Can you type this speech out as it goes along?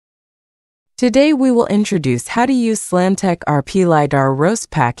Today we will introduce how to use SLAMTEC RPLidar ROS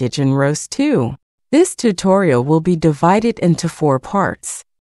package in ROS2. This tutorial will be divided into 4 parts.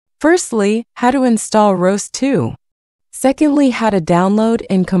 Firstly, how to install ROS2. Secondly, how to download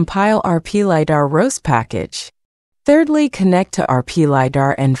and compile RPLidar ROS package. Thirdly, connect to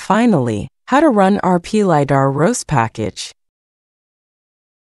RPLidar, and finally, how to run RPLidar ROS package.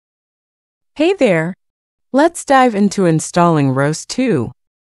 Hey there! Let's dive into installing ROS2.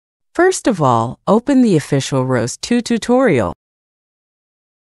 First of all, open the official ROS2 tutorial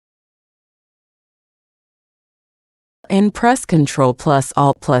and press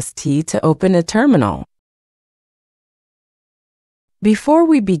Ctrl+Alt+T to open a terminal. Before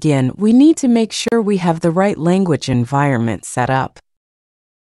we begin, we need to make sure we have the right language environment set up.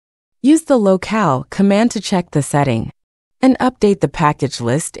 Use the locale command to check the setting and update the package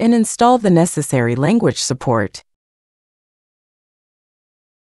list and install the necessary language support.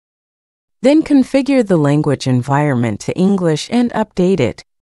 Then configure the language environment to English and update it.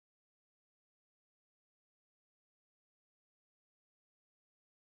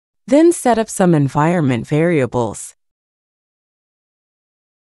 Then set up some environment variables.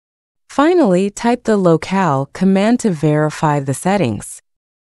 Finally, type the locale command to verify the settings.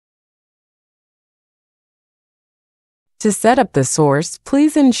 To set up the source,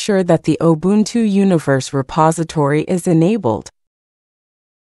 please ensure that the Ubuntu Universe repository is enabled.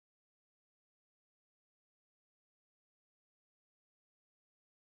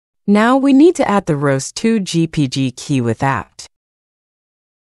 Now we need to add the ROS2 GPG key with apt.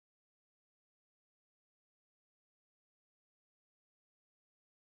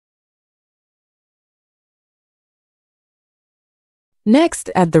 Next,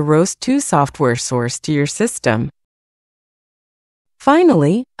 add the ROS2 software source to your system.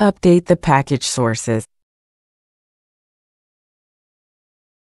 Finally, update the package sources.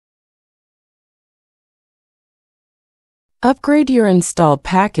 Upgrade your installed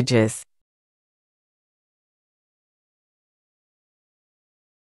packages.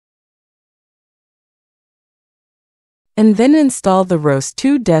 And then install the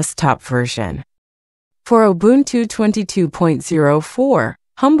ROS2 desktop version. For Ubuntu 22.04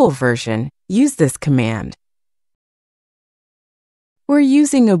 Humble version, use this command. We're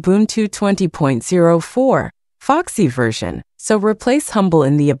using Ubuntu 20.04 Foxy version, so replace Humble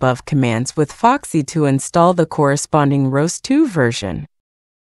in the above commands with Foxy to install the corresponding ROS2 version.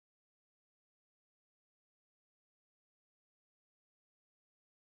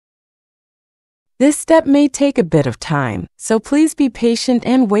 This step may take a bit of time, so please be patient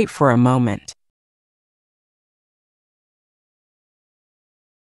and wait for a moment.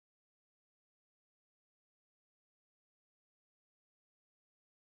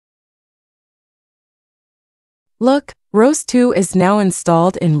 Look, ROS2 is now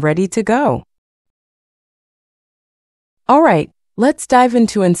installed and ready to go. Alright, let's dive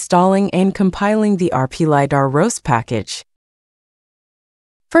into installing and compiling the RPLidar ROS package.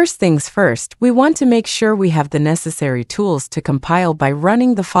 First things first, we want to make sure we have the necessary tools to compile by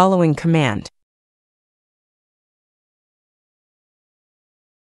running the following command.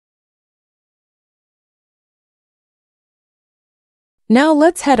 Now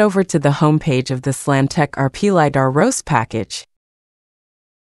let's head over to the home page of the SLAMTEC RPLidar ROS package.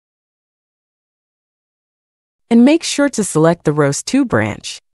 And make sure to select the ROS2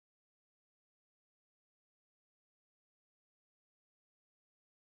 branch.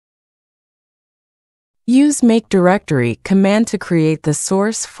 Use Make Directory command to create the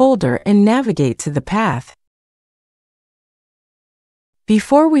source folder and navigate to the path.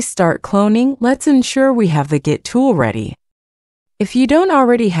 Before we start cloning, let's ensure we have the Git tool ready. If you don't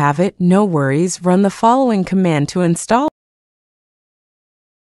already have it, no worries, run the following command to install.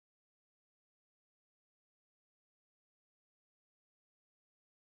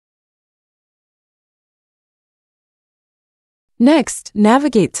 Next,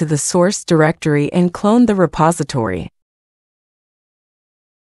 navigate to the source directory and clone the repository.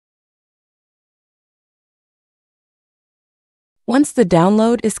 Once the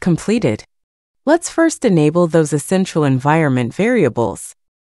download is completed, let's first enable those essential environment variables.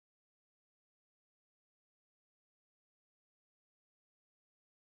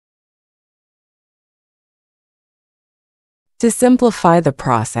 To simplify the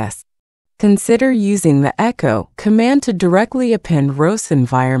process, consider using the echo command to directly append ROS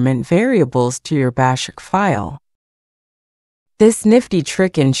environment variables to your bash file. This nifty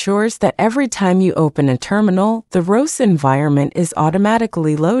trick ensures that every time you open a terminal, the ROS environment is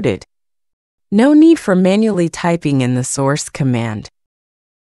automatically loaded. No need for manually typing in the source command.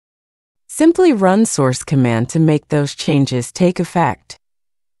 Simply run source command to make those changes take effect.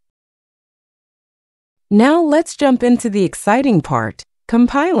 Now let's jump into the exciting part,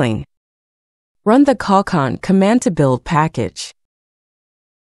 compiling. Run the calcon command to build package.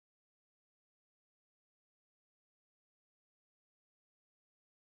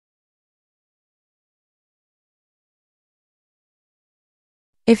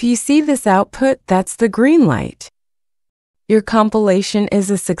 If you see this output, that's the green light. Your compilation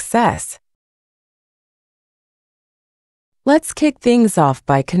is a success. Let's kick things off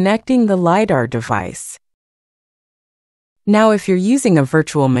by connecting the LiDAR device. Now, if you're using a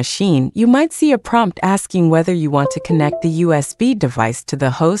virtual machine, you might see a prompt asking whether you want to connect the USB device to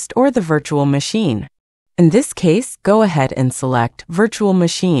the host or the virtual machine. In this case, go ahead and select Virtual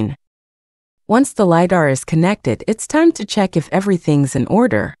Machine. Once the LiDAR is connected, it's time to check if everything's in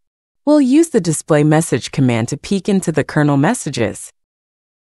order. We'll use the display message command to peek into the kernel messages.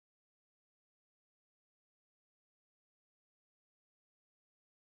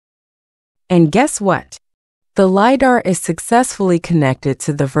 And guess what? The LiDAR is successfully connected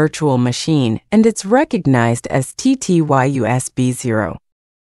to the virtual machine, and it's recognized as TTY-USB0.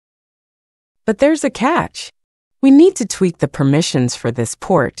 But there's a catch. We need to tweak the permissions for this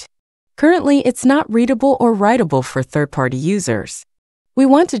port. Currently, it's not readable or writable for third-party users. We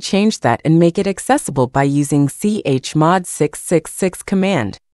want to change that and make it accessible by using chmod 666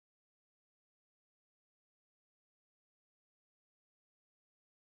 command.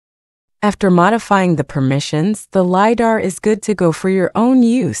 After modifying the permissions, the LiDAR is good to go for your own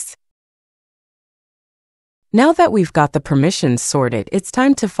use. Now that we've got the permissions sorted, it's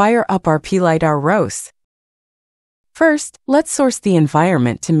time to fire up RPLidar ROS. First, let's source the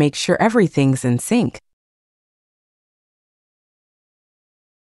environment to make sure everything's in sync.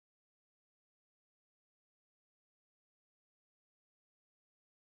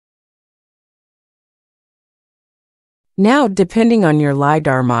 Now, depending on your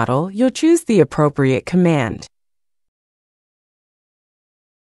LiDAR model, you'll choose the appropriate command.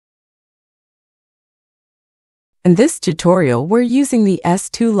 In this tutorial, we're using the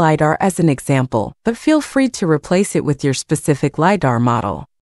S2 LiDAR as an example, but feel free to replace it with your specific LiDAR model.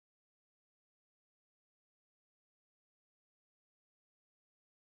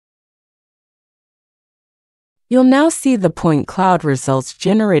 You'll now see the point cloud results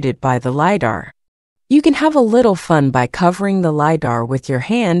generated by the LiDAR. You can have a little fun by covering the LiDAR with your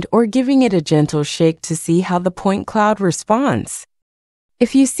hand or giving it a gentle shake to see how the point cloud responds.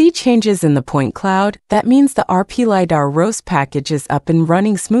 If you see changes in the point cloud, that means the RPLidar ROS package is up and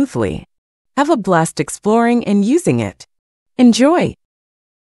running smoothly. Have a blast exploring and using it. Enjoy!